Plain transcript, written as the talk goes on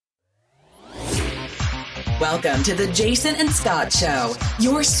Welcome to the Jason and Scott Show,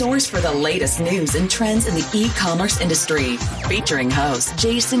 your source for the latest news and trends in the e-commerce industry. Featuring host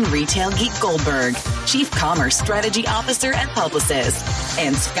Jason Retail Geek Goldberg, Chief Commerce Strategy Officer and Publicist,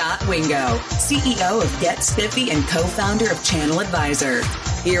 and Scott Wingo, CEO of Get Spiffy and co-founder of Channel Advisor.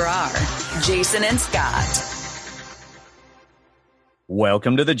 Here are Jason and Scott.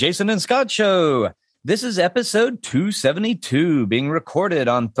 Welcome to the Jason and Scott Show. This is episode 272, being recorded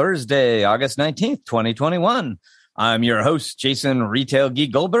on Thursday, August 19th, 2021. I'm your host, Jason Retail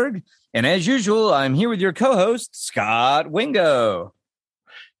Geek Goldberg, and as usual, I'm here with your co-host, Scott Wingo.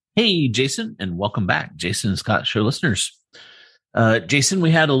 Hey, Jason, and welcome back, Jason and Scott Show listeners. Jason, we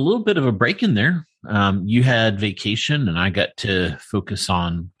had a little bit of a break in there. You had vacation, and I got to focus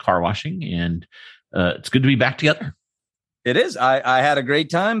on car washing, and it's good to be back together. It is. I had a great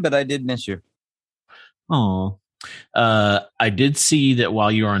time, but I did miss you. Oh, I did see that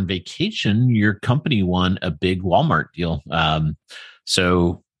while you were on vacation, your company won a big Walmart deal.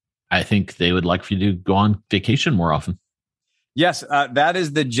 So I think they would like for you to go on vacation more often. Yes, that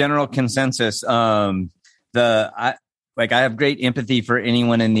is the general consensus. I have great empathy for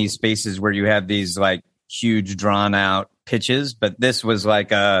anyone in these spaces where you have these like huge drawn out pitches, but this was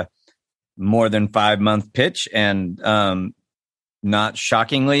like a more than 5-month pitch, and not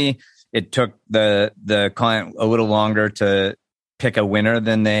shockingly, it took the client a little longer to pick a winner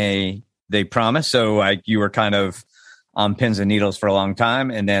than they promised. So like you were kind of on pins and needles for a long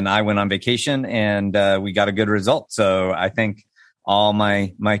time. And then I went on vacation and we got a good result. So I think all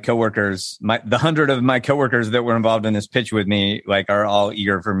my coworkers, the 100 of my coworkers that were involved in this pitch with me, like are all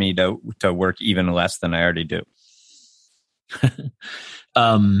eager for me to work even less than I already do.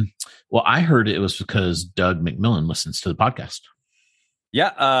 Well, I heard it was because Doug McMillan listens to the podcast.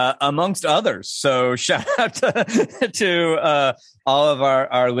 Yeah, amongst others. So shout out to all of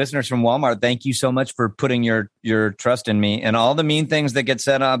our listeners from Walmart. Thank you so much for putting your trust in me. And all the mean things that get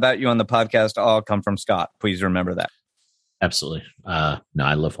said about you on the podcast all come from Scott. Please remember that. Absolutely. No,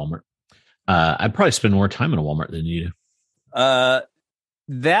 I love Walmart. I'd probably spend more time in a Walmart than you do.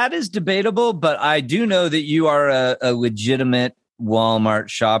 That is debatable, but I do know that you are a legitimate Walmart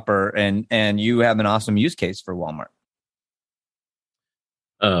shopper, and you have an awesome use case for Walmart.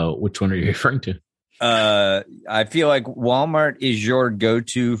 Which one are you referring to? I feel like Walmart is your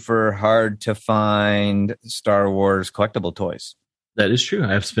go-to for hard to find Star Wars collectible toys. That is true.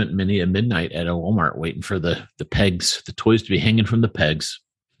 I've spent many a midnight at a Walmart waiting for the pegs, the toys to be hanging from the pegs.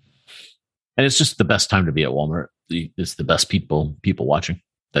 And it's just the best time to be at Walmart. It's the best people watching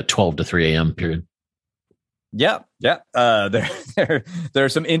that 12 to 3 a.m. period. Yeah. There are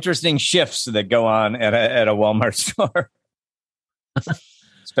some interesting shifts that go on at a Walmart store.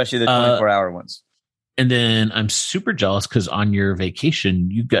 Especially the 24-hour ones. And then I'm super jealous because on your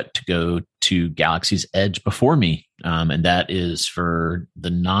vacation, you got to go to Galaxy's Edge before me. And that is for the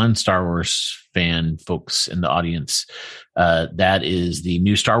non-Star Wars fan folks in the audience. That is the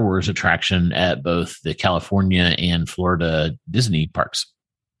new Star Wars attraction at both the California and Florida Disney parks.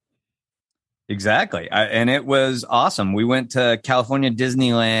 Exactly. And it was awesome. We went to California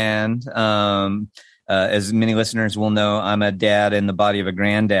Disneyland. As many listeners will know, I'm a dad in the body of a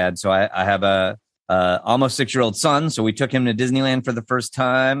granddad. So I have a almost 6-year-old son. So we took him to Disneyland for the first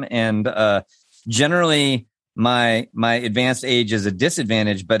time. And generally, my advanced age is a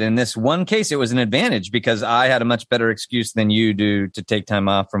disadvantage. But in this one case, it was an advantage because I had a much better excuse than you do to take time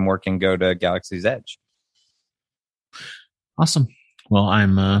off from work and go to Galaxy's Edge. Awesome. Well,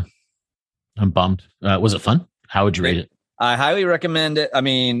 I'm bummed. Was it fun? How would you rate it? I highly recommend it. I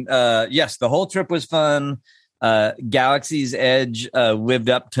mean, yes, the whole trip was fun. Galaxy's Edge lived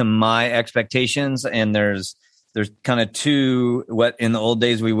up to my expectations, and there's kind of two what in the old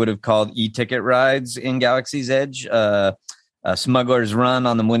days we would have called e-ticket rides in Galaxy's Edge. Smuggler's Run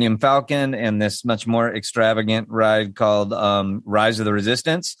on the Millennium Falcon, and this much more extravagant ride called Rise of the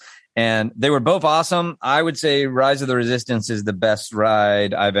Resistance. And they were both awesome. I would say Rise of the Resistance is the best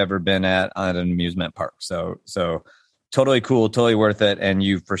ride I've ever been at an amusement park. So totally cool, totally worth it, and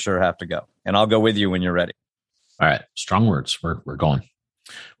you for sure have to go. And I'll go with you when you're ready. All right, strong words. We're going.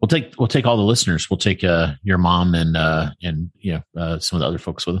 We'll take all the listeners. We'll take your mom and some of the other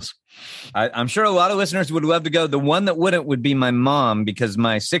folks with us. I'm sure a lot of listeners would love to go. The one that wouldn't would be my mom, because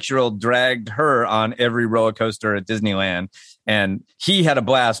my 6-year-old dragged her on every roller coaster at Disneyland, and he had a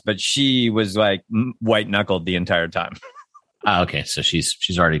blast, but she was like white knuckled the entire time. Okay, so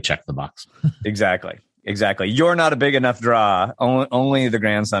she's already checked the box. Exactly. You're not a big enough draw. Only the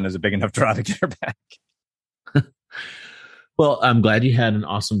grandson is a big enough draw to get her back. Well, I'm glad you had an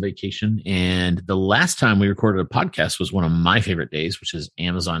awesome vacation. And the last time we recorded a podcast was one of my favorite days, which is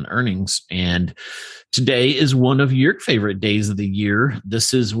Amazon earnings. And today is one of your favorite days of the year.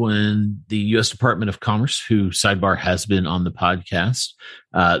 This is when the U.S. Department of Commerce, who sidebar has been on the podcast,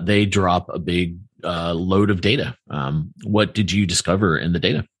 they drop a big load of data. What did you discover in the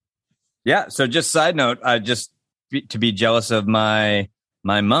data? Yeah. So just side note, to be jealous of my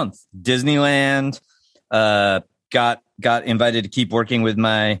month, Disneyland, got invited to keep working with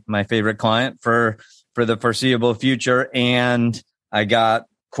my favorite client for the foreseeable future. And I got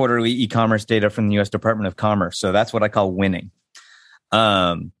quarterly e-commerce data from the U.S. Department of Commerce. So that's what I call winning.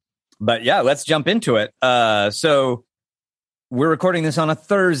 But yeah, let's jump into it. So we're recording this on a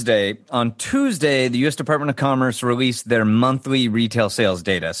Thursday. On Tuesday, the U.S. Department of Commerce released their monthly retail sales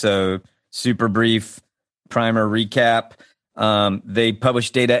data. So super brief primer recap. They publish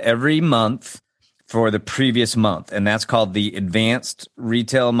data every month for the previous month, and that's called the advanced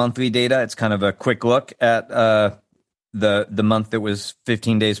retail monthly data. It's kind of a quick look at the month that was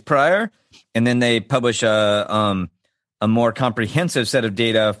 15 days prior, and then they publish a more comprehensive set of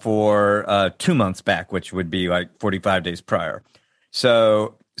data for 2 months back, which would be like 45 days prior.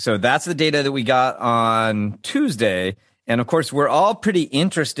 So that's the data that we got on Tuesday. And of course, we're all pretty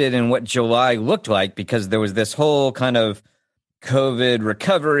interested in what July looked like because there was this whole kind of COVID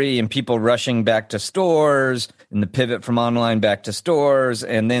recovery and people rushing back to stores and the pivot from online back to stores.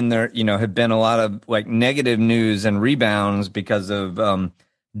 And then there, have been a lot of like negative news and rebounds because of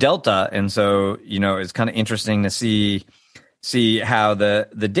Delta. And so, it's kind of interesting to see how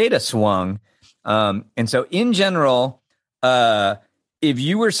the data swung. And so in general, if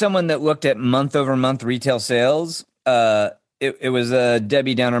you were someone that looked at month over month retail sales, it was a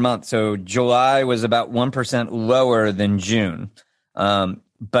Debbie Downer month. So July was about 1% lower than June.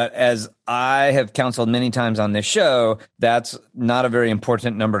 But as I have counseled many times on this show, that's not a very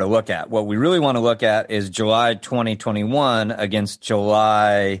important number to look at. What we really want to look at is July 2021 against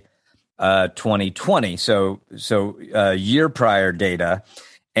July 2020. So year prior data.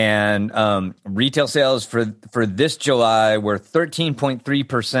 And retail sales for this July were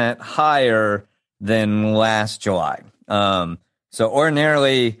 13.3% higher than last July. So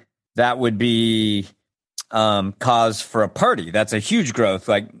ordinarily that would be cause for a party. That's a huge growth.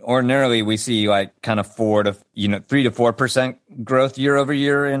 Like ordinarily we see like kind of 3 to 4% growth year over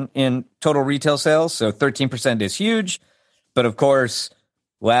year in total retail sales. So 13% is huge. But of course,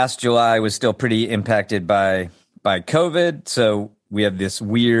 last July was still pretty impacted by COVID. So we have this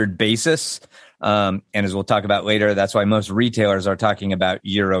weird basis. And as we'll talk about later, that's why most retailers are talking about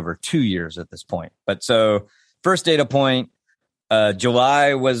year over 2 years at this point. But so first data point,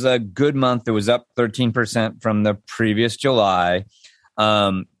 July was a good month. It was up 13% from the previous July.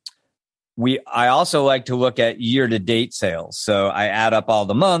 I also like to look at year-to-date sales. So I add up all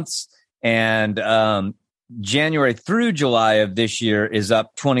the months, and January through July of this year is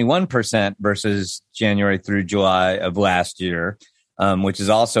up 21% versus January through July of last year, which is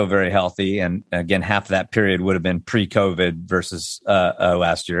also very healthy. And again, half of that period would have been pre-COVID versus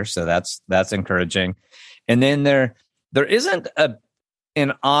last year. So that's encouraging. And then there isn't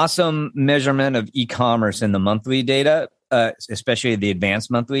an awesome measurement of e-commerce in the monthly data, especially the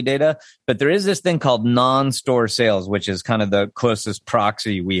advanced monthly data. But there is this thing called non-store sales, which is kind of the closest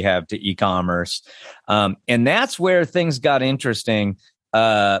proxy we have to e-commerce. And that's where things got interesting.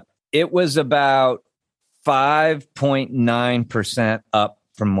 It was about 5.9% up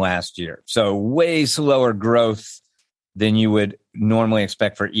from last year. So way slower growth than you would normally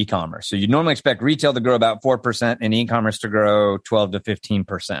expect for e-commerce. So you normally expect retail to grow about 4% and e-commerce to grow 12 to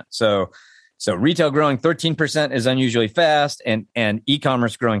 15%. So retail growing 13% is unusually fast, and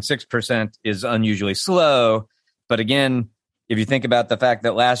e-commerce growing 6% is unusually slow. But again, if you think about the fact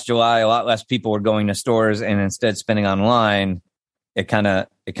that last July a lot less people were going to stores and instead spending online, it kind of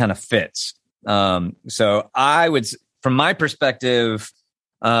fits. So I would, from my perspective,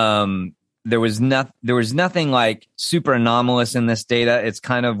 there was nothing like super anomalous in this data. It's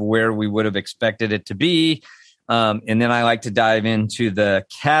kind of where we would have expected it to be. And then I like to dive into the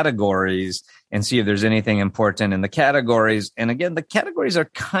categories and see if there's anything important in the categories. And again, the categories are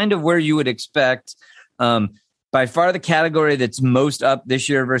kind of where you would expect. By far the category that's most up this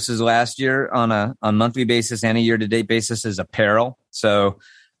year versus last year on a monthly basis and a year-to-date basis is apparel. So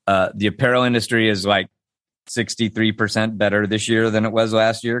the apparel industry is like 63% better this year than it was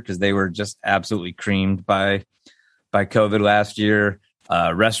last year because they were just absolutely creamed by COVID last year.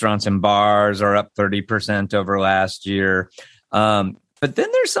 Restaurants and bars are up 30% over last year. But then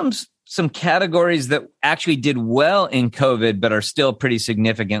there's some categories that actually did well in COVID, but are still pretty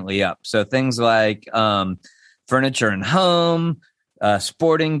significantly up. So things like furniture and home,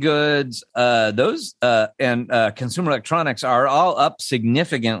 sporting goods, those and consumer electronics are all up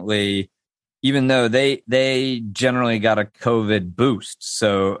significantly, even though they generally got a COVID boost.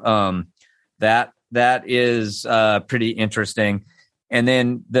 So that is pretty interesting. And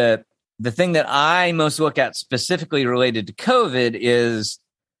then the thing that I most look at specifically related to COVID is,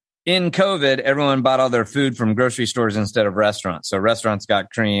 in COVID, everyone bought all their food from grocery stores instead of restaurants. So restaurants got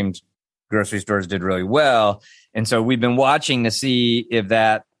creamed, grocery stores did really well. And so we've been watching to see if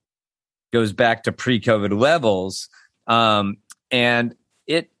that goes back to pre-COVID levels. And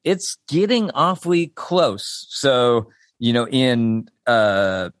it's getting awfully close. So, in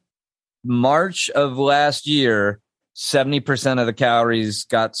March of last year, 70% of the calories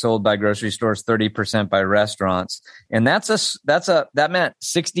got sold by grocery stores, 30% by restaurants. And that meant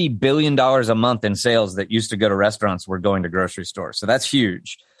 $60 billion a month in sales that used to go to restaurants were going to grocery stores. So that's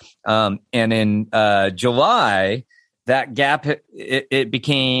huge. And in July, that gap, it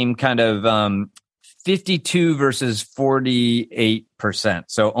became kind of 52 versus 48%.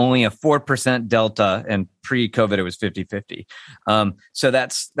 So only a 4% delta, and pre-COVID it was 50-50. So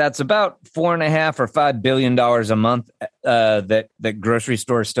that's about $4.5 or $5 billion a month that grocery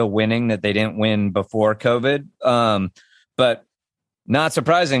stores still winning that they didn't win before COVID. But not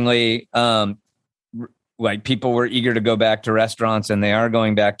surprisingly, like people were eager to go back to restaurants, and they are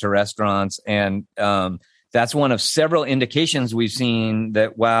going back to restaurants. And that's one of several indications we've seen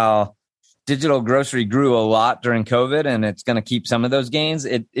that while digital grocery grew a lot during COVID, and it's going to keep some of those gains,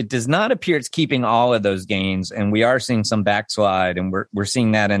 it does not appear it's keeping all of those gains. And we are seeing some backslide, and we're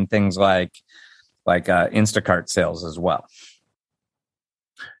seeing that in things like Instacart sales as well.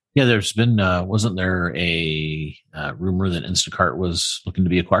 Yeah, there's been, wasn't there a rumor that Instacart was looking to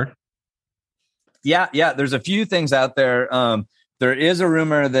be acquired? Yeah. There's a few things out there. There is a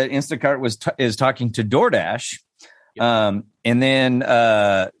rumor that Instacart is talking to DoorDash. Yep. And then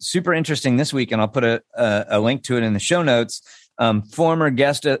super interesting this week, and I'll put a link to it in the show notes. Former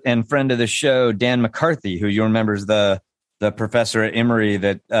guest and friend of the show, Dan McCarthy, who you remember is the professor at Emory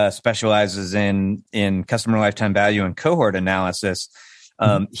that specializes in customer lifetime value and cohort analysis.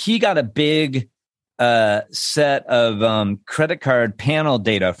 He got a big set of credit card panel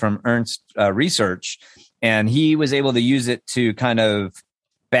data from Ernst Research, and he was able to use it to kind of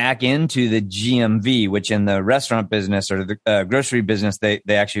back into the GMV, which in the restaurant business or the grocery business, they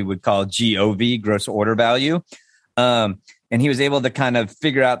actually would call GOV, gross order value. And he was able to kind of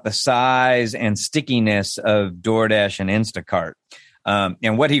figure out the size and stickiness of DoorDash and Instacart.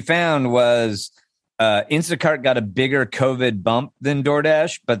 And what he found was Instacart got a bigger COVID bump than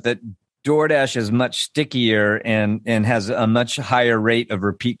DoorDash, but that DoorDash is much stickier and has a much higher rate of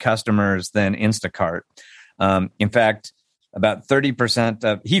repeat customers than Instacart. In fact, about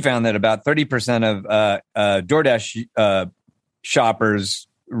 30% he found that about 30% of DoorDash shoppers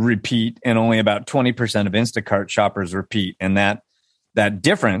repeat, and only about 20% of Instacart shoppers repeat. And that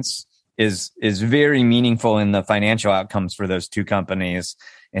difference is very meaningful in the financial outcomes for those two companies.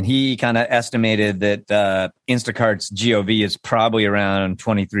 And he kind of estimated that Instacart's GOV is probably around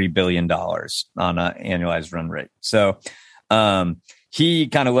 $23 billion on an annualized run rate. So he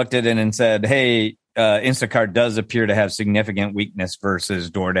kind of looked at it and said, hey, Instacart does appear to have significant weakness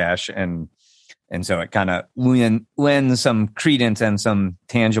versus DoorDash. And so it kind of lends some credence and some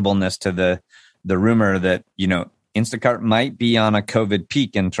tangibleness to the rumor that, Instacart might be on a COVID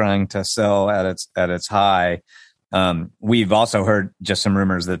peak and trying to sell at its high. We've also heard just some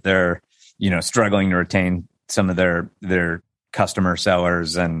rumors that they're, struggling to retain some of their customer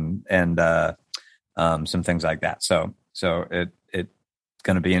sellers and some things like that. So it's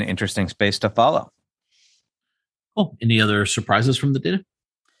going to be an interesting space to follow. Oh, any other surprises from the data?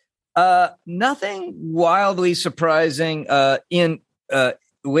 Nothing wildly surprising.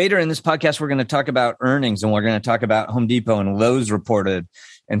 Later in this podcast, we're going to talk about earnings, and we're going to talk about Home Depot and Lowe's reported.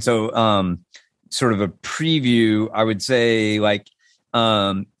 And so, sort of a preview, I would say, like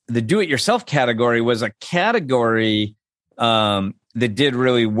the do-it-yourself category was a category that did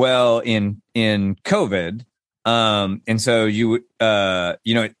really well in COVID. And so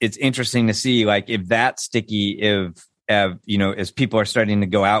it's interesting to see, like, if that's sticky, as people are starting to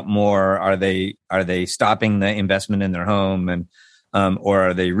go out more, are they stopping the investment in their home or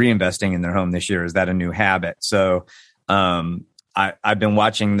are they reinvesting in their home this year? Is that a new habit? So, I've been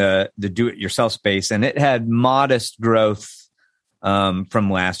watching the do-it-yourself space, and it had modest growth from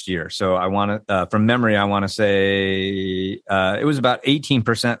last year. So from memory, I want to say it was about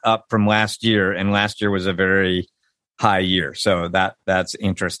 18% up from last year, and last year was a very high year. So that's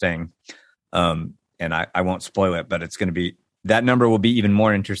interesting. And I won't spoil it, but it's going to be, that number will be even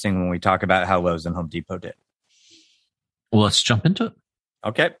more interesting when we talk about how Lowe's and Home Depot did. Well, let's jump into it.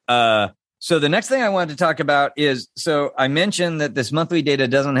 Okay. So the next thing I wanted to talk about is, so I mentioned that this monthly data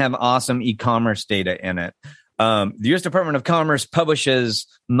doesn't have awesome e-commerce data in it. The U.S. Department of Commerce publishes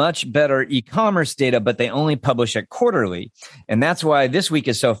much better e-commerce data, but they only publish it quarterly. And that's why this week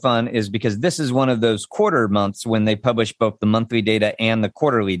is so fun, is because this is one of those quarter months when they publish both the monthly data and the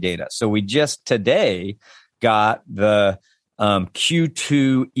quarterly data. So we just today got the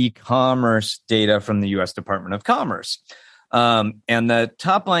Q2 e-commerce data from the U.S. Department of Commerce. And the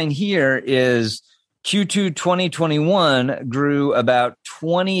top line here is Q2 2021 grew about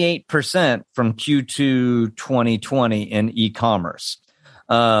 28% from Q2 2020 in e-commerce.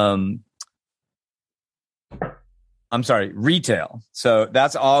 I'm sorry, retail. So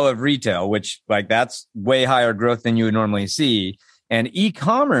that's all of retail, which like that's way higher growth than you would normally see. And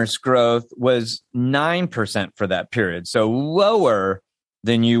e-commerce growth was 9% for that period. So lower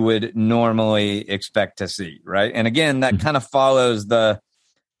than you would normally expect to see, right? And again, that kind of follows the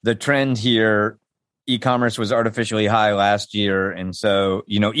trend here. E-commerce was artificially high last year. And so,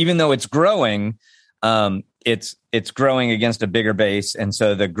 even though it's growing, it's growing against a bigger base. And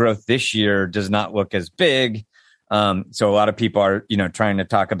so the growth this year does not look as big. So a lot of people are, trying to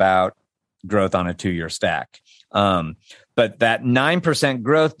talk about growth on a 2-year stack. But that 9%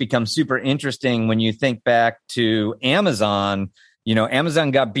 growth becomes super interesting when you think back to Amazon.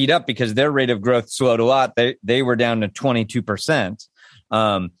 Amazon got beat up because their rate of growth slowed a lot. They were down to 22%.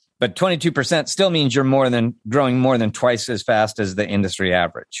 But 22% still means you're growing more than twice as fast as the industry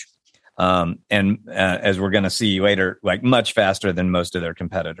average. And as we're going to see later, like much faster than most of their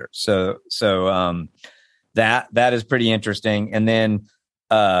competitors. So that is pretty interesting. And then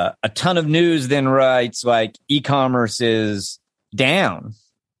a ton of news then writes like e-commerce is down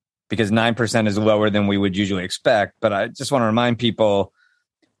because 9% is lower than we would usually expect. But I just want to remind people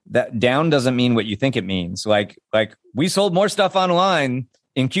that down doesn't mean what you think it means. Like we sold more stuff online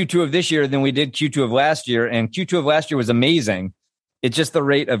in Q2 of this year than we did Q2 of last year. And Q2 of last year was amazing. It's just the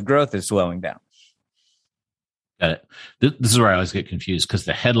rate of growth is slowing down. Got it. This is where I always get confused because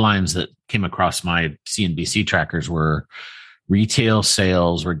the headlines that came across my CNBC trackers were retail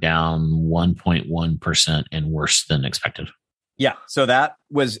sales were down 1.1% and worse than expected. Yeah. So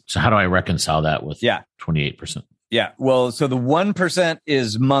how do I reconcile that with 28%? Yeah. Well, so the 1%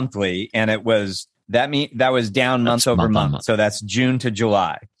 is monthly and it was, that was down month over month. So that's June to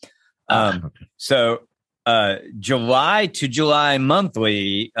July. Okay. So July to July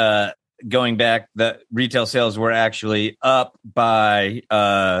monthly, going back, the retail sales were actually up by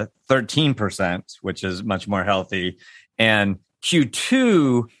 13%, which is much more healthy. And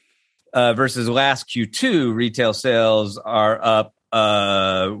Q2 versus last Q2, retail sales are up.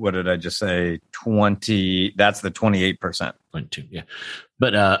 What did I just say? 20. That's the 28%. 22. Yeah.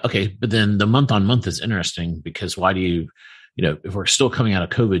 But okay. But then the month on month is interesting because why do you, if we're still coming out of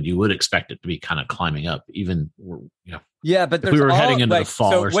COVID, you would expect it to be kind of climbing up, even, Yeah, but if we were heading into the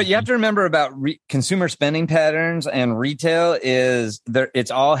fall. So what you have to remember about consumer spending patterns and retail is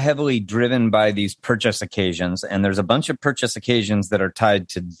it's all heavily driven by these purchase occasions, and there's a bunch of purchase occasions that are tied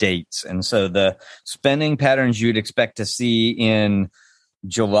to dates, and so the spending patterns you'd expect to see in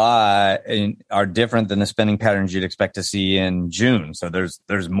July are different than the spending patterns you'd expect to see in June. So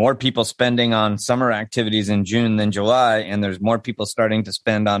there's more people spending on summer activities in June than July, and there's more people starting to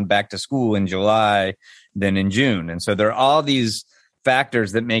spend on back to school in July than in June. And so there are all these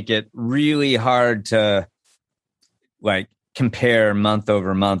factors that make it really hard to like compare month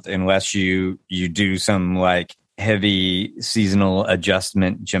over month unless you do some like heavy seasonal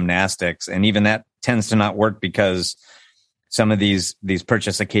adjustment gymnastics. And even that tends to not work because some of these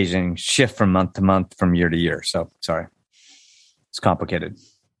purchase occasions shift from month to month, from year to year. So sorry, it's complicated.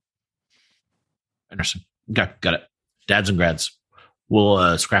 Interesting. Okay, got it. Dads and grads.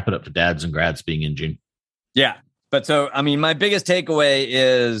 We'll scrap it up to dads and grads being in June. Yeah. But so, I mean, my biggest takeaway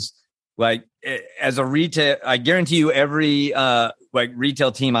is like, as a retail, I guarantee you every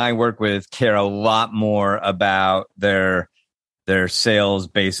retail team I work with care a lot more about their sales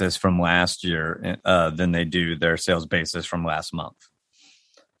basis from last year than they do their sales basis from last month.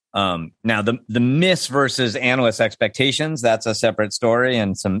 Now the miss versus analyst expectations, that's a separate story.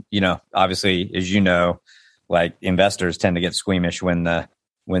 And some, obviously, as like investors tend to get squeamish when the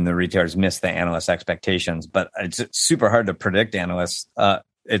retailers miss the analyst expectations, but it's super hard to predict analysts.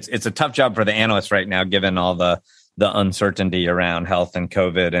 It's a tough job for the analysts right now, given all the uncertainty around health and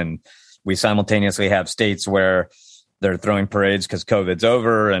COVID. And we simultaneously have states where they're throwing parades because COVID's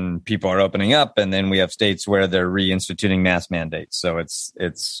over and people are opening up. And then we have states where they're reinstituting mask mandates. So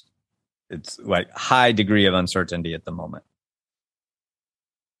it's like high degree of uncertainty at the moment.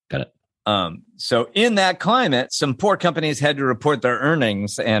 Got it. So in that climate, some poor companies had to report their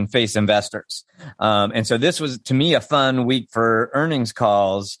earnings and face investors. And so this was, to me, a fun week for earnings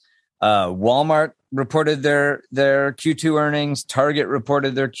calls. Walmart reported their Q2 earnings. Target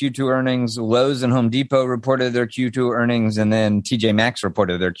reported their Q2 earnings. Lowe's and Home Depot reported their Q2 earnings. And then TJ Maxx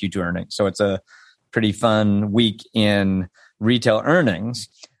reported their Q2 earnings. So it's a pretty fun week in retail earnings.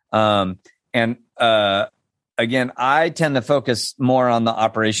 Again, I tend to focus more on the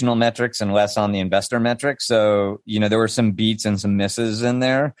operational metrics and less on the investor metrics. So, there were some beats and some misses in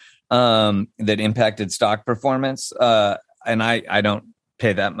there that impacted stock performance. And I don't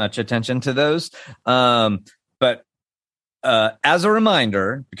pay that much attention to those. But as a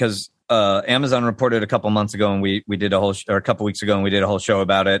reminder, because Amazon reported a couple months ago and we did a couple weeks ago and we did a whole show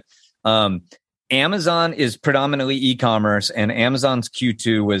about it. Amazon is predominantly e-commerce, and Amazon's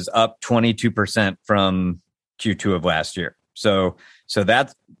Q2 was up 22% from Q2 of last year. So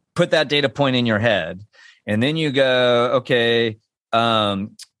that's, put that data point in your head, and then you go, okay, Walmart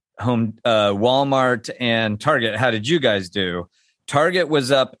and Target, how did you guys do? Target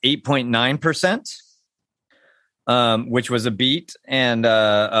was up 8.9%, which was a beat, and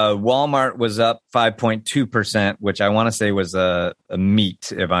Walmart was up 5.2%, which I want to say was a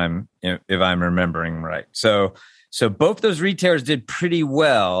meet, if I'm remembering right. So both those retailers did pretty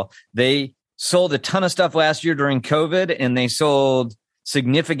well. They sold a ton of stuff last year during COVID, and they sold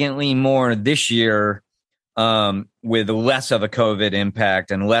significantly more this year with less of a COVID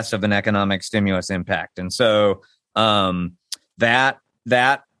impact and less of an economic stimulus impact. And so that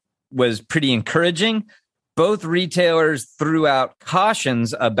was pretty encouraging. Both retailers threw out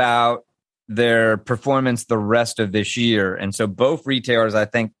cautions about their performance the rest of this year. And so both retailers, I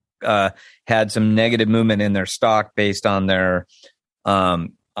think, had some negative movement in their stock based on their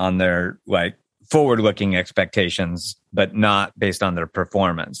like forward-looking expectations, but not based on their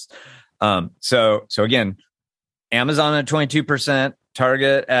performance. So again, Amazon at 22%,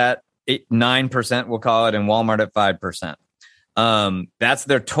 Target at 9%, we'll call it, and Walmart at 5%. That's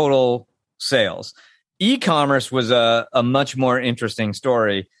their total sales. E-commerce was a much more interesting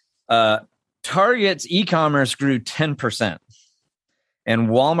story. Target's e-commerce grew 10%, and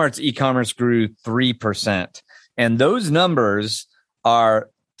Walmart's e-commerce grew 3%. And those numbers are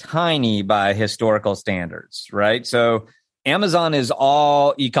tiny by historical standards, right? So Amazon is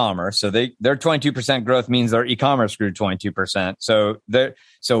all e-commerce. So their 22% growth means their e-commerce grew 22%.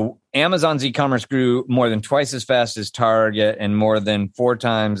 So Amazon's e-commerce grew more than twice as fast as Target and more than 4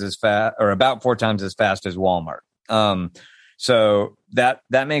 times as fast, or about 4 times as fast as Walmart. So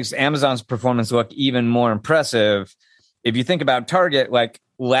that makes Amazon's performance look even more impressive. If you think about Target, like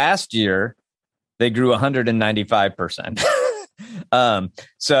last year, they grew 195%.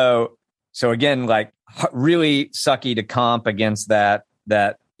 So again, like really sucky to comp against that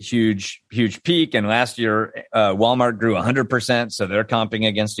huge peak. And last year, Walmart grew 100%. So they're comping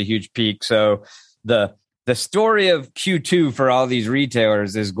against a huge peak. So the story of Q2 for all these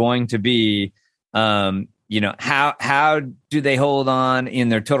retailers is going to be, how do they hold on in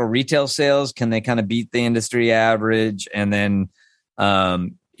their total retail sales? Can they kind of beat the industry average? And then,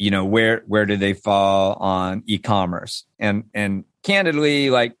 where do they fall on e-commerce? And candidly,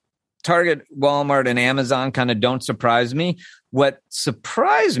 like Target, Walmart, and Amazon kind of don't surprise me. What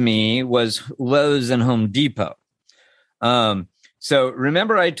surprised me was Lowe's and Home Depot. So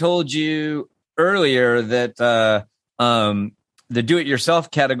remember I told you earlier that the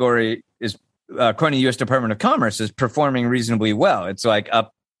do-it-yourself category is, according to the U.S. Department of Commerce, is performing reasonably well. It's like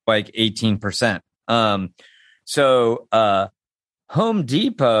up like 18%. Home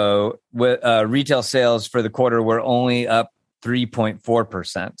Depot retail sales for the quarter were only up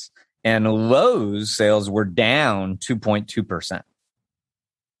 3.4%, and Lowe's sales were down 2.2%.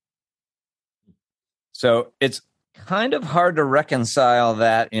 So it's kind of hard to reconcile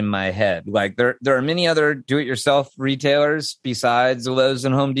that in my head. Like there are many other do-it-yourself retailers besides Lowe's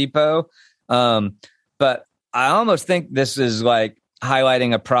and Home Depot, but I almost think this is like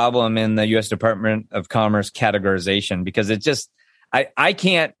highlighting a problem in the U.S. Department of Commerce categorization, because it just I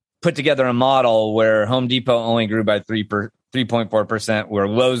can't put together a model where Home Depot only grew by 3.4%, where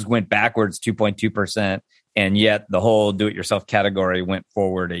Lowe's went backwards 2.2%, and yet the whole do-it-yourself category went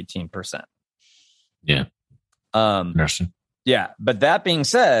forward 18%. Yeah. Interesting. Yeah. But that being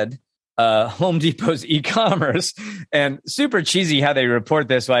said, Home Depot's e-commerce, and super cheesy how they report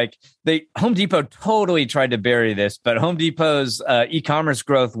this, like Home Depot totally tried to bury this, but Home Depot's e-commerce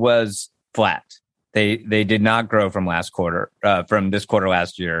growth was flat. They did not grow from this quarter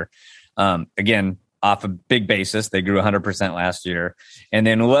last year. Again, off a big basis, they grew 100% last year. And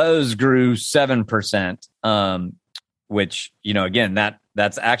then Lowe's grew 7%, which, again, that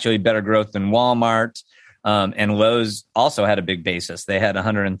That's actually better growth than Walmart. And Lowe's also had a big basis. They had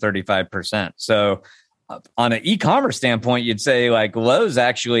 135%. So on an e-commerce standpoint, you'd say like Lowe's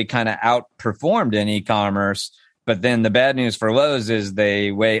actually kind of outperformed in e-commerce. But then the bad news for Lowe's is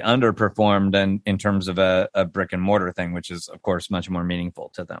they way underperformed in terms of a brick and mortar thing, which is, of course, much more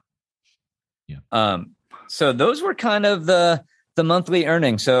meaningful to them. Yeah. So those were kind of the monthly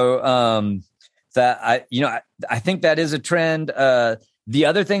earnings. So that I think that is a trend. The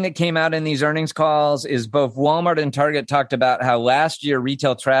other thing that came out in these earnings calls is both Walmart and Target talked about how last year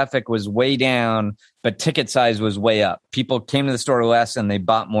retail traffic was way down, but ticket size was way up. People came to the store less and they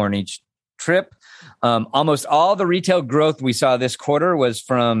bought more in each trip. Almost all the retail growth we saw this quarter was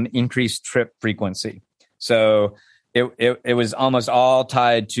from increased trip frequency. So it was almost all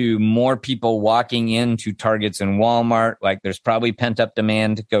tied to more people walking into Targets and Walmart. Like there's probably pent up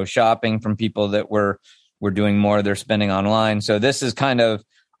demand to go shopping from people that were doing more of their spending online. So this is kind of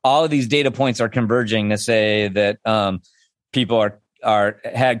all of these data points are converging to say that people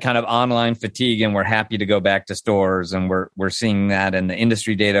had kind of online fatigue and we're happy to go back to stores. And we're seeing that in the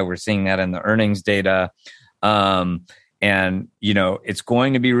industry data. We're seeing that in the earnings data. And, it's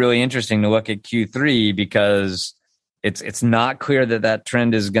going to be really interesting to look at Q3 because it's not clear that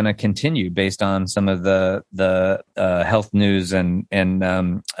trend is going to continue based on some of the health news and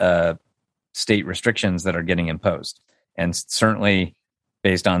state restrictions that are getting imposed, and certainly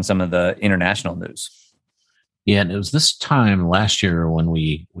based on some of the international news. Yeah, and it was this time last year when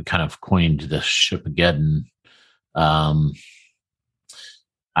we kind of coined the Shipageddon. I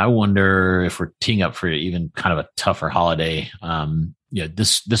wonder if we're teeing up for even kind of a tougher holiday.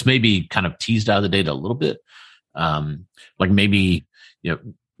 This may be kind of teased out of the data a little bit.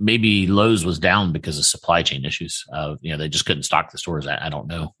 Maybe Lowe's was down because of supply chain issues. They just couldn't stock the stores. I don't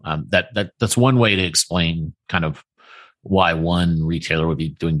know. That's one way to explain kind of why one retailer would be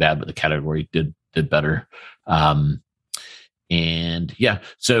doing bad, but the category did better. So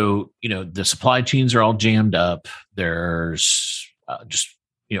the supply chains are all jammed up. There's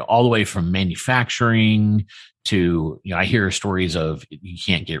all the way from manufacturing to, I hear stories of you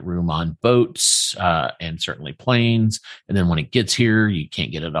can't get room on boats and certainly planes. And then when it gets here, you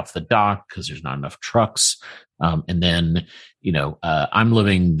can't get it off the dock because there's not enough trucks. And then, I'm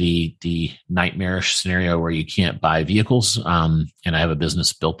living the nightmarish scenario where you can't buy vehicles. And I have a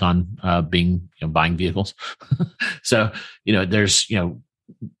business built on buying vehicles. So, there's,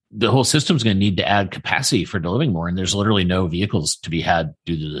 the whole system's going to need to add capacity for delivering more. And there's literally no vehicles to be had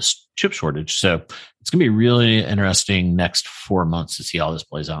due to this chip shortage. So it's going to be really interesting next 4 months to see how this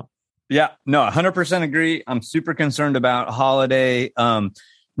plays out. Yeah, no, 100% agree. I'm super concerned about holiday.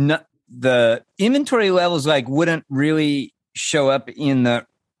 The inventory levels wouldn't really show up in the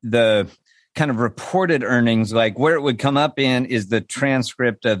kind of reported earnings. Like where it would come up in is the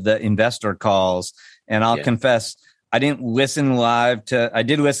transcript of the investor calls. And I'll confess, I did listen to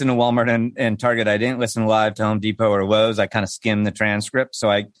Walmart and Target. I didn't listen live to Home Depot or Lowe's. I kind of skimmed the transcript. So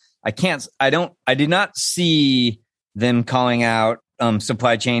I did not see them calling out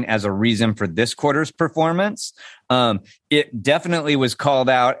supply chain as a reason for this quarter's performance. It definitely was called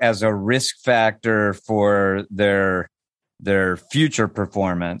out as a risk factor for their future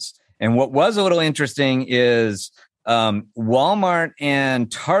performance. And what was a little interesting is Walmart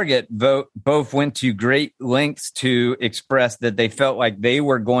and Target both went to great lengths to express that they felt like they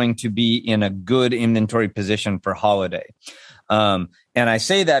were going to be in a good inventory position for holiday. And I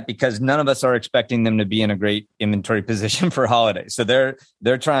say that because none of us are expecting them to be in a great inventory position for holiday. So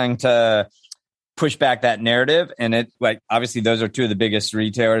they're trying to push back that narrative. And it obviously those are two of the biggest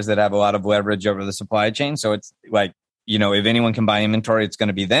retailers that have a lot of leverage over the supply chain. So it's if anyone can buy inventory, it's going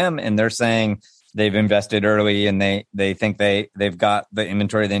to be them. And they're saying they've invested early and they think they've got the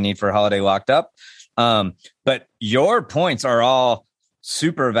inventory they need for holiday locked up. But your points are all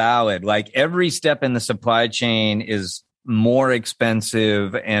super valid. Like every step in the supply chain is more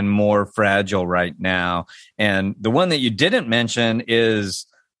expensive and more fragile right now. And the one that you didn't mention is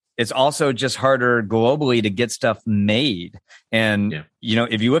it's also just harder globally to get stuff made. And,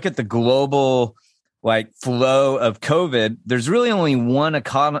 if you look at the global flow of COVID, there's really only one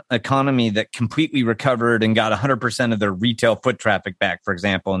economy that completely recovered and got 100% of their retail foot traffic back, for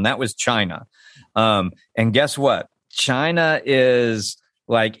example, and that was China. And guess what? China is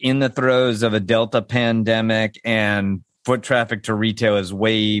in the throes of a Delta pandemic, and foot traffic to retail is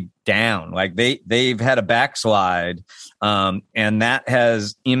way down. They've had a backslide, and that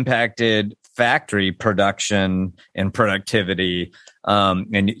has impacted factory production and productivity.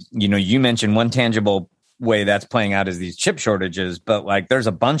 And you mentioned one tangible way that's playing out is these chip shortages, but there's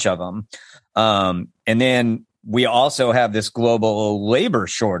a bunch of them. And then we also have this global labor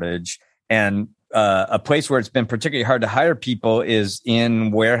shortage, and a place where it's been particularly hard to hire people is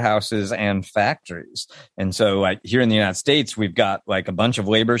in warehouses and factories. And so like here in the United States, we've got like a bunch of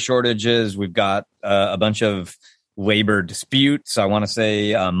labor shortages. We've got a bunch of labor disputes. I want to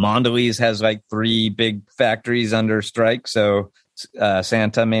say Mondelez has like 3 big factories under strike. So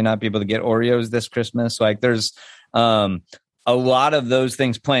Santa may not be able to get Oreos this Christmas. Like there's a lot of those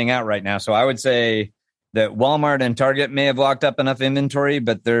things playing out right now. So I would say that Walmart and Target may have locked up enough inventory,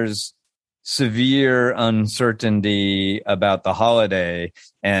 but there's severe uncertainty about the holiday.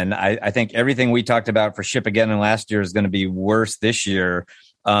 And I think everything we talked about for Ship Again in last year is going to be worse this year.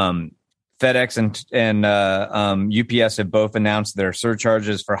 FedEx and UPS have both announced their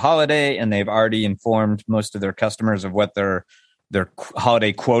surcharges for holiday, and they've already informed most of their customers of what their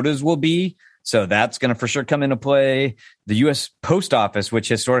holiday quotas will be. So that's going to for sure come into play. The U.S. Post Office, which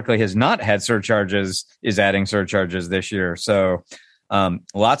historically has not had surcharges, is adding surcharges this year. So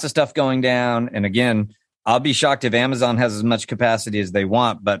lots of stuff going down. And again, I'll be shocked if Amazon has as much capacity as they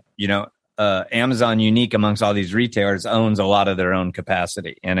want. But, Amazon, unique amongst all these retailers, owns a lot of their own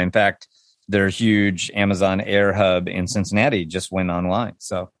capacity. And in fact, their huge Amazon Air hub in Cincinnati just went online.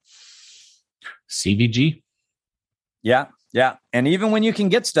 So CVG. Yeah. Yeah. And even when you can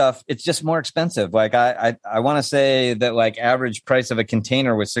get stuff, it's just more expensive. Like I want to say that like average price of a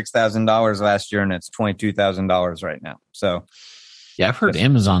container was $6,000 last year, and it's $22,000 right now. So yeah, I've heard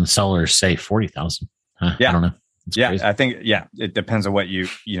Amazon sellers say 40,000. Yeah. I don't know. It's crazy. I think, it depends on what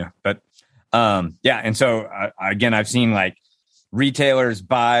but and so again, I've seen like retailers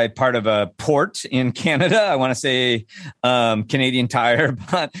buy part of a port in Canada. I want to say Canadian Tire,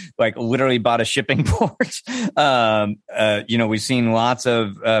 but like literally bought a shipping port. We've seen lots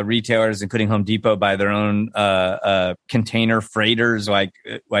of retailers, including Home Depot, buy their own container freighters. Like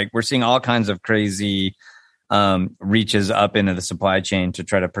we're seeing all kinds of crazy reaches up into the supply chain to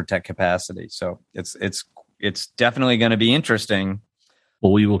try to protect capacity. So it's definitely going to be interesting.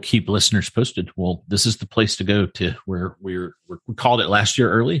 Well, we will keep listeners posted. Well, this is the place to go to where we called it last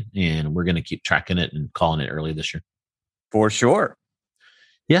year early, and we're going to keep tracking it and calling it early this year. For sure.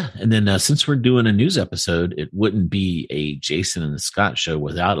 Yeah. And then since we're doing a news episode, it wouldn't be a Jason and Scott show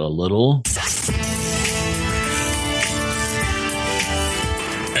without a little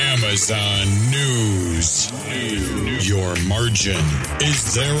Amazon News. Your margin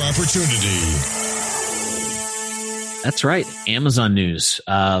is their opportunity. That's right. Amazon news.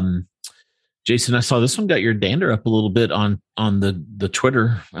 Jason, I saw this one got your dander up a little bit on the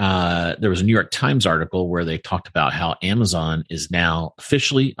Twitter. There was a New York Times article where they talked about how Amazon is now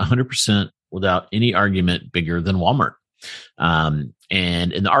officially 100% without any argument bigger than Walmart. And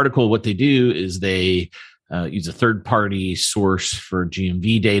in the article, what they do is they use a third-party source for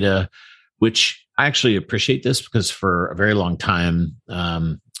GMV data, which I actually appreciate this because for a very long time,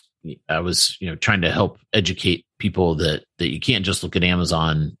 I was, trying to help educate people that you can't just look at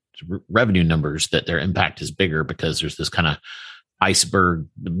Amazon revenue numbers, that their impact is bigger because there's this kind of iceberg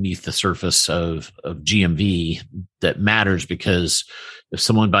beneath the surface of GMV that matters, because if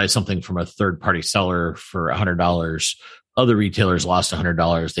someone buys something from a third party seller for $100, other retailers lost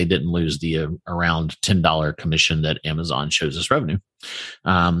 $100. They didn't lose the around $10 commission that Amazon shows as revenue.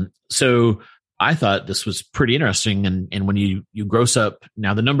 So I thought this was pretty interesting. And when you gross up,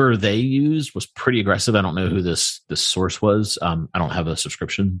 now the number they used was pretty aggressive. I don't know who this source was. I don't have a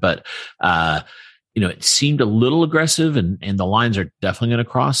subscription, but it seemed a little aggressive, and the lines are definitely going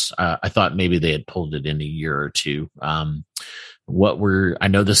to cross. I thought maybe they had pulled it in a year or two. I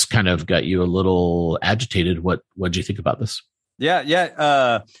know this kind of got you a little agitated. What'd you think about this?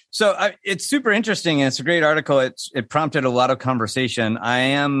 Yeah. So it's super interesting, and it's a great article. It prompted a lot of conversation. I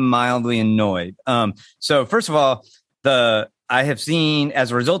am mildly annoyed. So first of all, I have seen, as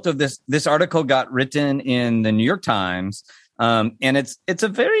a result of this article got written in the New York Times, and it's a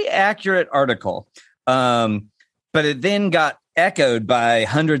very accurate article. But it then got echoed by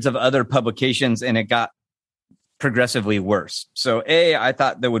hundreds of other publications, and it got progressively worse. So I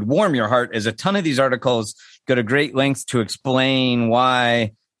thought that would warm your heart, as a ton of these articles go to great lengths to explain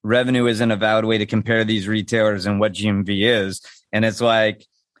why revenue isn't a valid way to compare these retailers and what GMV is. And it's like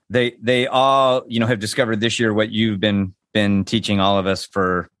they all, have discovered this year what you've been teaching all of us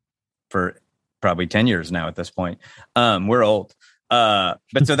for probably 10 years now at this point. We're old. But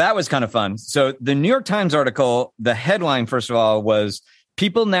so that was kind of fun. So the New York Times article, the headline, first of all, was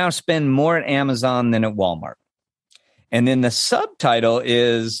 "People Now Spend More at Amazon Than at Walmart." And then the subtitle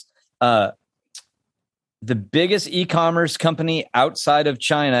is "The biggest e-commerce company outside of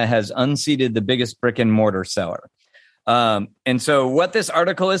China has unseated the biggest brick and mortar seller." And so what this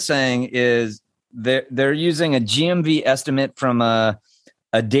article is saying is they're using a GMV estimate from a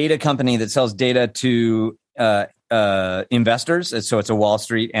data company that sells data to investors. So it's a Wall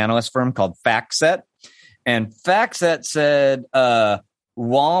Street analyst firm called FactSet. And FactSet said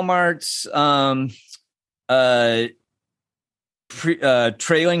Walmart's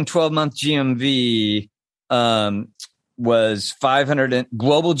trailing 12-month GMV was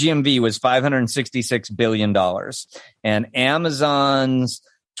global GMV was $566 billion. And Amazon's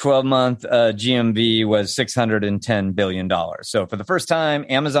 12-month GMV was $610 billion. So for the first time,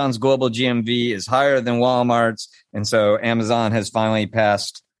 Amazon's global GMV is higher than Walmart's. And so Amazon has finally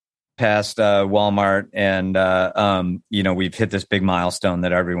passed Walmart. And, we've hit this big milestone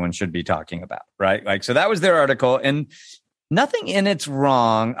that everyone should be talking about, right? Like, so that was their article. And nothing in it's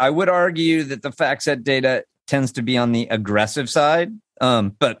wrong. I would argue that the FactSet data tends to be on the aggressive side,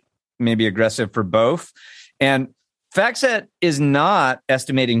 but maybe aggressive for both. And FactSet is not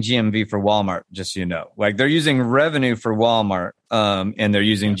estimating GMV for Walmart, just so you know. Like, they're using revenue for Walmart, and they're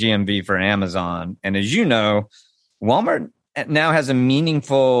using GMV for Amazon. And as you know, Walmart now has a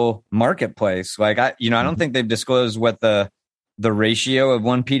meaningful marketplace. Like, I don't think they've disclosed what the ratio of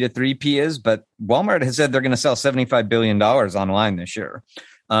 1P to 3P is, but Walmart has said they're going to sell $75 billion online this year.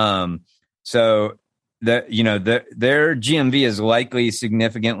 So their GMV is likely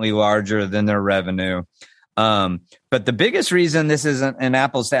significantly larger than their revenue. But the biggest reason this isn't an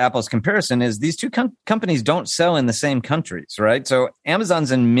apples to apples comparison is these two companies don't sell in the same countries, right? So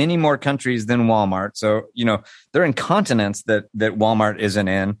Amazon's in many more countries than Walmart. So, they're in continents that Walmart isn't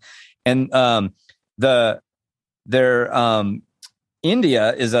in. And,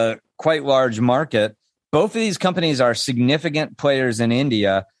 India is a quite large market. Both of these companies are significant players in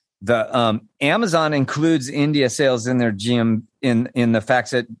India. The Amazon includes India sales in their in the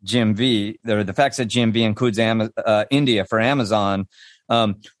FactSet GMV. The FactSet GMV includes India for Amazon.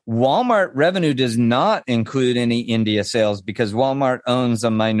 Walmart revenue does not include any India sales because Walmart owns a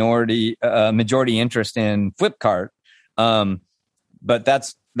majority interest in Flipkart. But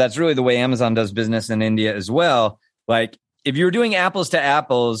that's really the way Amazon does business in India as well. Like, if you're doing apples to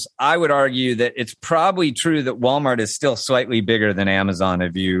apples, I would argue that it's probably true that Walmart is still slightly bigger than Amazon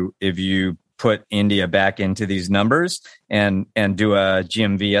if you put India back into these numbers and do a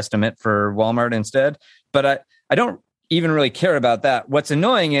GMV estimate for Walmart instead. But I don't even really care about that. What's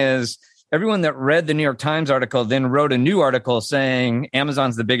annoying is everyone that read the New York Times article then wrote a new article saying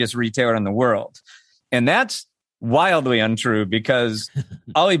Amazon's the biggest retailer in the world. And that's wildly untrue because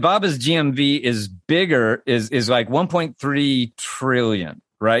Alibaba's GMV is bigger, is like 1.3 trillion,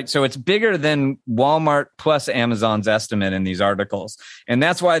 right? So it's bigger than Walmart plus Amazon's estimate in these articles. And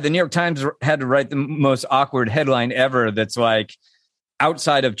that's why the New York Times had to write the most awkward headline ever that's like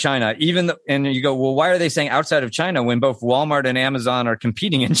outside of China. And you go, well, why are they saying outside of China when both Walmart and Amazon are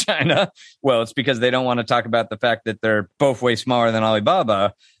competing in China? Well, it's because they don't want to talk about the fact that they're both way smaller than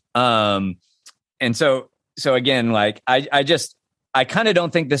Alibaba. And so again, like, I kind of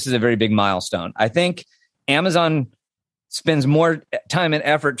don't think this is a very big milestone. I think Amazon spends more time and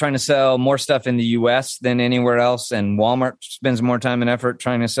effort trying to sell more stuff in the US than anywhere else. And Walmart spends more time and effort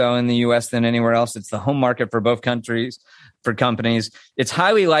trying to sell in the US than anywhere else. It's the home market for both countries, for companies. It's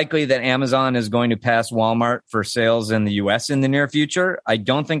highly likely that Amazon is going to pass Walmart for sales in the US in the near future. I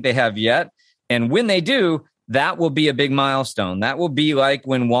don't think they have yet. And when they do, that will be a big milestone. That will be like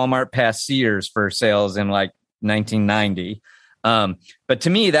when Walmart passed Sears for sales in like 1990. But to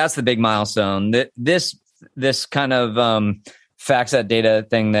me, that's the big milestone. This kind of FactSet data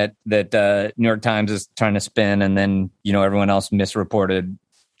thing that New York Times is trying to spin, and then everyone else misreported.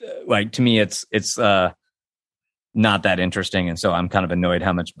 Like, to me, it's not that interesting, and so I'm kind of annoyed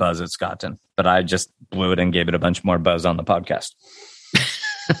how much buzz it's gotten. But I just blew it and gave it a bunch more buzz on the podcast.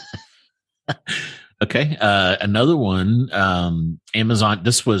 Okay. Another one, Amazon,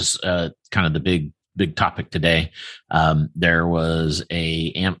 this was kind of the big topic today. There was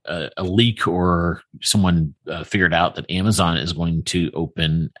a leak, or someone figured out that Amazon is going to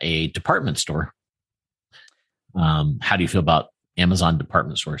open a department store. How do you feel about Amazon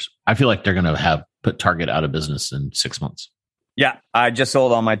department stores? I feel like they're going to put Target out of business in 6 months. Yeah. I just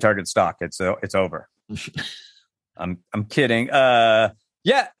sold all my Target stock. It's over. I'm kidding.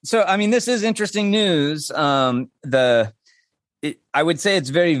 Yeah. So, I mean, this is interesting news. I would say it's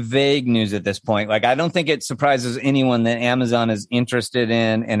very vague news at this point. Like, I don't think it surprises anyone that Amazon is interested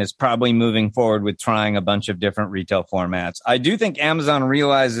in and is probably moving forward with trying a bunch of different retail formats. I do think Amazon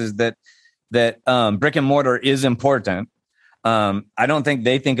realizes that brick and mortar is important. I don't think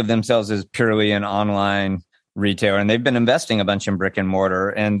they think of themselves as purely an online retailer, and they've been investing a bunch in brick and mortar.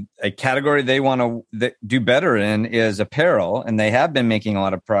 And a category they want to do better in is apparel, and they have been making a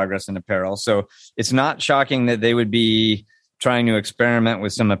lot of progress in apparel. So it's not shocking that they would be trying to experiment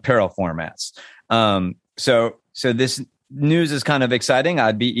with some apparel formats. So this news is kind of exciting.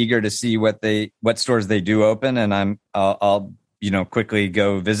 I'd be eager to see what stores they do open, and I'll quickly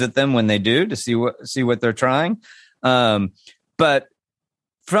go visit them when they do to see what they're trying. But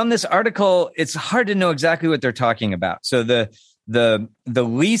from this article, it's hard to know exactly what they're talking about. So the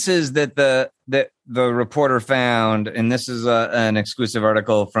leases that the reporter found, and this is an exclusive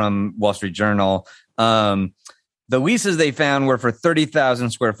article from Wall Street Journal. The leases they found were for 30,000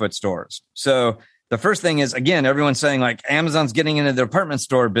 square foot stores. So the first thing is, again, everyone's saying like Amazon's getting into the department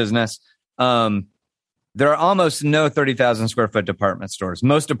store business. There are almost no 30,000 square foot department stores.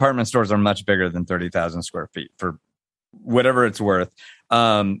 Most department stores are much bigger than 30,000 square feet for whatever it's worth.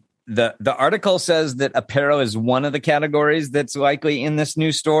 The article says that apparel is one of the categories that's likely in this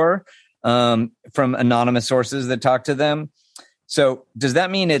new store, from anonymous sources that talk to them. So does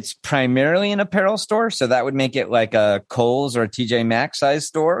that mean it's primarily an apparel store? So that would make it like a Kohl's or a TJ Maxx size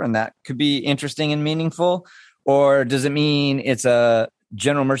store, and that could be interesting and meaningful. Or does it mean it's a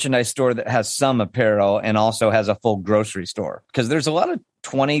general merchandise store that has some apparel and also has a full grocery store? Because there's a lot of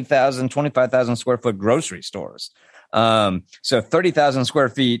 20,000, 25,000 square foot grocery stores. So 30,000 square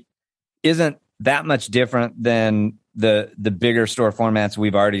feet isn't that much different than the bigger store formats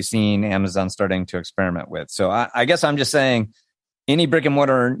we've already seen Amazon starting to experiment with. So I guess I'm just saying any brick and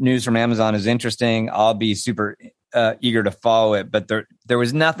mortar news from Amazon is interesting. I'll be super eager to follow it. But there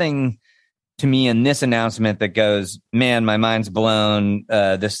was nothing to me in this announcement that goes, man, my mind's blown.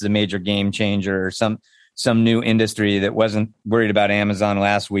 This is a major game changer, or some new industry that wasn't worried about Amazon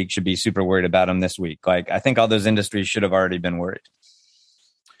last week should be super worried about them this week. Like, I think all those industries should have already been worried.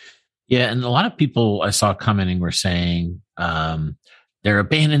 Yeah. And a lot of people I saw commenting were saying they're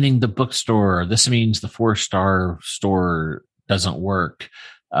abandoning the bookstore. This means the 4-star store doesn't work.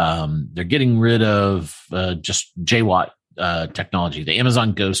 They're getting rid of just JWAT technology, the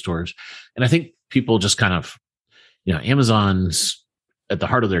Amazon Go stores. And I think people just kind of, Amazon's at the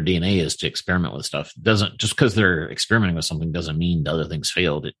heart of their DNA is to experiment with stuff. Doesn't just because they're experimenting with something doesn't mean the other things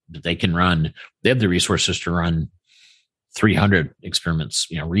failed. They have the resources to run 300 experiments,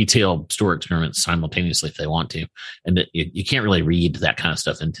 retail store experiments simultaneously if they want to. And you can't really read that kind of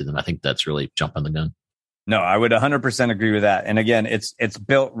stuff into them. I think that's really jumping the gun. No, I would 100% agree with that. And again, it's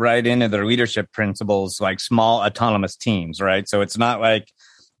built right into their leadership principles, like small autonomous teams, right? So it's not like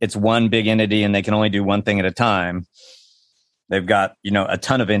it's one big entity and they can only do one thing at a time. They've got, a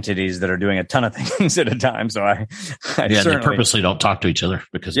ton of entities that are doing a ton of things at a time. So I they purposely don't talk to each other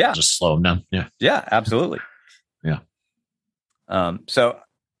because it'll just slow them down. Yeah. Yeah, absolutely. Yeah. So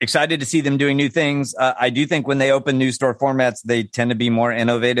excited to see them doing new things. I do think when they open new store formats, they tend to be more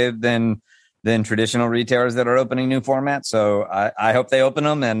innovative than traditional retailers that are opening new formats. So I hope they open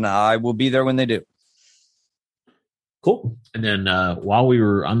them, and I will be there when they do. Cool. And then while we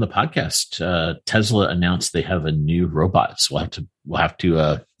were on the podcast, Tesla announced they have a new robot. So you'll have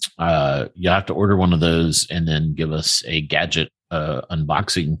to order one of those and then give us a gadget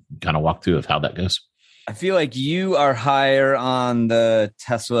unboxing kind of walkthrough of how that goes. I feel like you are higher on the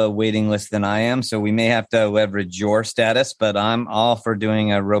Tesla waiting list than I am, so we may have to leverage your status, but I'm all for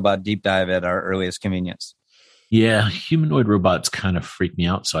doing a robot deep dive at our earliest convenience. Yeah, humanoid robots kind of freak me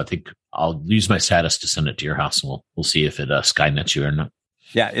out, so I think I'll use my status to send it to your house, and we'll see if it Skynets you or not.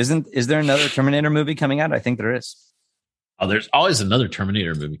 Yeah, is there another Terminator movie coming out? I think there is. Oh, there's always another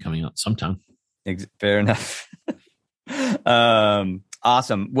Terminator movie coming out sometime. Fair enough.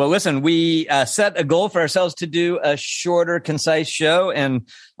 Awesome. Well, listen, we set a goal for ourselves to do a shorter, concise show. And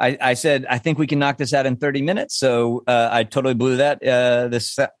I said, I think we can knock this out in 30 minutes. So I totally blew that.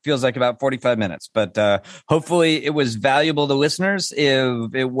 This feels like about 45 minutes. But hopefully it was valuable to listeners.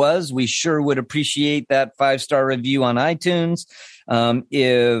 If it was, we sure would appreciate that 5-star review on iTunes.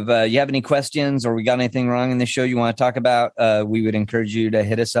 If you have any questions or we got anything wrong in the show you want to talk about, we would encourage you to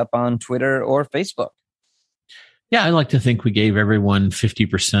hit us up on Twitter or Facebook. Yeah, I like to think we gave everyone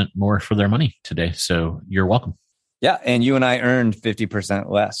 50% more for their money today. So you're welcome. Yeah, and you and I earned 50%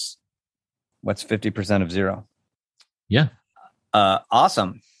 less. What's 50% of 0? Yeah.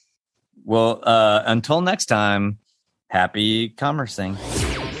 Awesome. Well, until next time, happy commercing.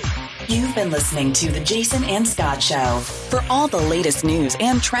 You've been listening to The Jason and Scott Show. For all the latest news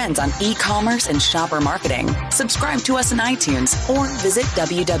and trends on e-commerce and shopper marketing, subscribe to us on iTunes or visit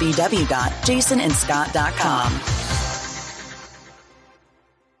www.jasonandscott.com.